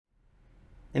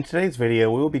In today's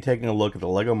video, we will be taking a look at the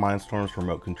Lego Mindstorms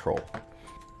Remote Control.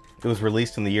 It was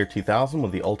released in the year 2000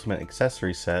 with the Ultimate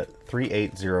Accessory Set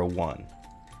 3801.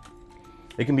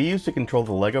 It can be used to control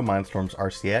the Lego Mindstorms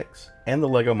RCX and the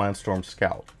Lego Mindstorms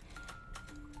Scout.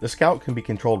 The Scout can be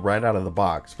controlled right out of the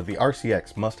box, but the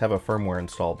RCX must have a firmware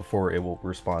installed before it will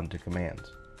respond to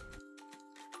commands.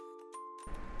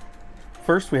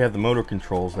 First, we have the motor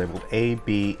controls labeled A,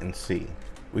 B, and C.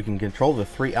 We can control the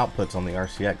three outputs on the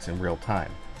RCX in real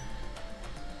time.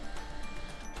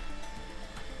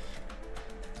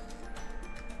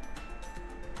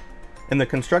 In the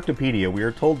Constructopedia, we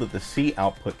are told that the C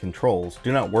output controls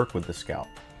do not work with the Scout.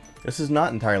 This is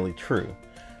not entirely true.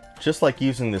 Just like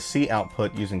using the C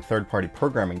output using third-party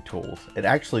programming tools, it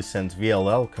actually sends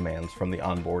VLL commands from the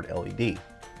onboard LED.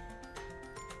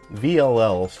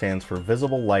 VLL stands for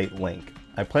Visible Light Link.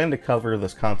 I plan to cover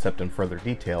this concept in further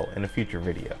detail in a future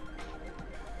video.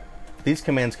 These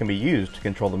commands can be used to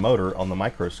control the motor on the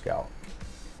Micro Scout.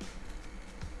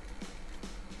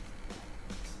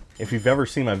 If you've ever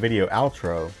seen my video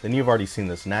outro, then you've already seen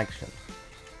this in action.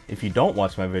 If you don't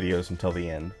watch my videos until the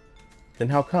end, then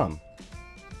how come?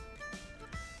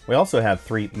 We also have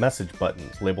three message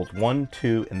buttons labeled 1,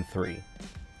 2, and 3.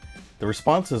 The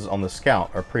responses on the Scout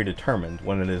are predetermined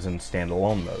when it is in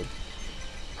standalone mode.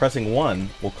 Pressing 1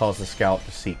 will cause the Scout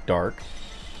to seek dark,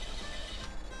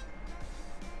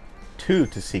 2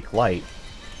 to seek light,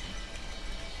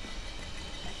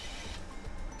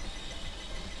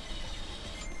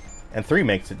 and 3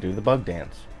 makes it do the bug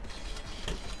dance.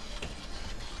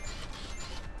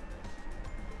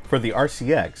 For the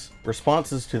RCX,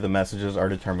 responses to the messages are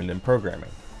determined in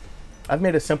programming. I've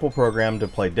made a simple program to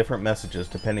play different messages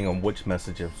depending on which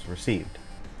message is received.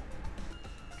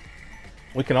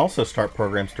 We can also start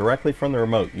programs directly from the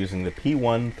remote using the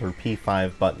P1 through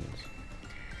P5 buttons.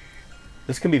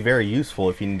 This can be very useful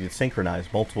if you need to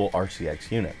synchronize multiple RCX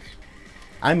units.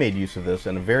 I made use of this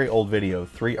in a very old video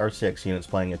of 3 RCX units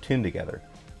playing a tune together.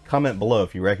 Comment below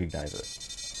if you recognize it.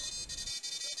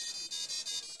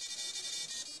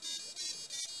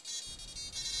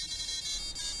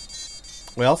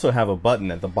 We also have a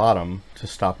button at the bottom to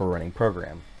stop a running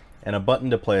program, and a button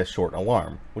to play a short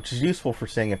alarm, which is useful for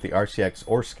seeing if the RCX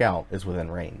or Scout is within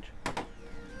range.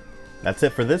 That's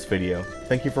it for this video.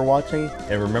 Thank you for watching,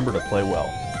 and remember to play well.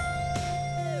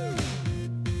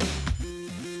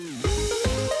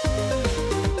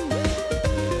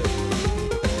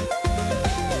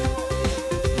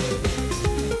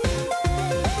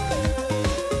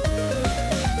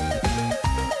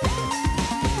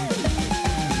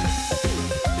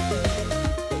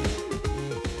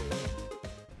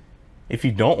 If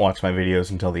you don't watch my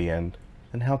videos until the end,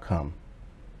 then how come?